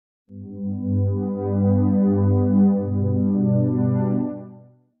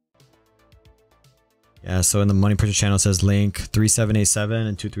Yeah, so in the money picture channel it says link 3787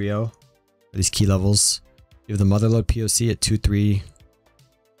 and 230 for these key levels. You have the motherload POC at 2.3.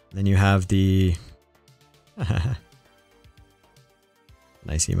 Then you have the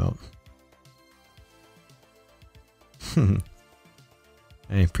nice emote.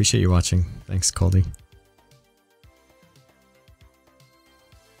 Hey, appreciate you watching. Thanks, Coldy.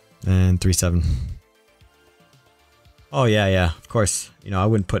 And 3.7. Oh yeah, of course. You know, I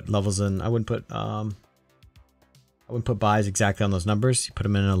wouldn't put levels in. I wouldn't put buys exactly on those numbers. You put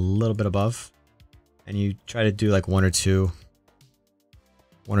them in a little bit above, and you try to do like one or two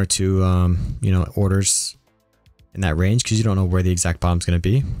you know, orders in that range, because you don't know where the exact bottom's going to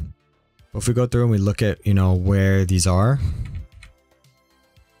be. But if we go through and we look at, you know, where these are,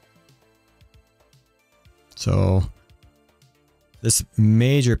 so this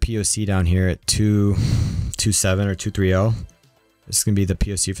major POC down here at 2.27 or 2.30, this is going to be the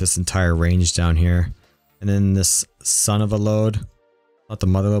POC for this entire range down here. And then this son of a load, not the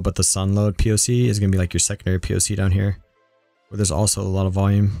mother load, but the son load POC is going to be like your secondary POC down here, where there's also a lot of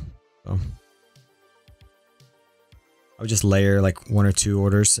volume. So I would just layer like one or two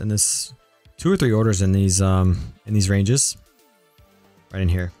orders in this, 2 or 3 orders in these ranges, right in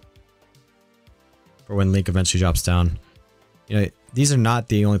here, for when link eventually drops down. You know, these are not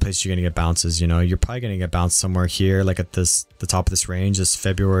the only places you're gonna get bounces. You know, you're probably gonna get bounced somewhere here, like at the top of this range, this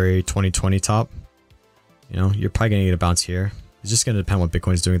February 2020 top. You know, you're probably gonna get a bounce here. It's just gonna depend what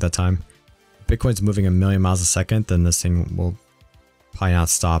Bitcoin's doing at that time. If Bitcoin's moving 1,000,000 miles a second, then this thing will probably not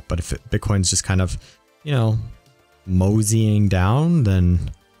stop. But if Bitcoin's just kind of, you know, moseying down,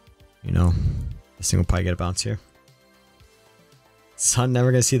 then, you know, this thing will probably get a bounce here. Son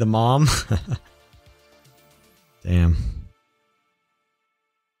never gonna see the mom. Damn.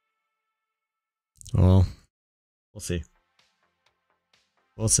 Well, we'll see.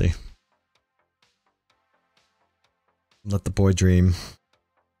 We'll see. Let the boy dream.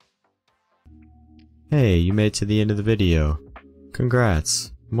 Hey, you made it to the end of the video.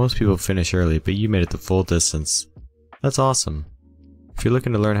 Congrats. Most people finish early, but you made it the full distance. That's awesome. If you're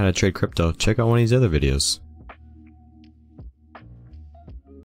looking to learn how to trade crypto, check out one of these other videos.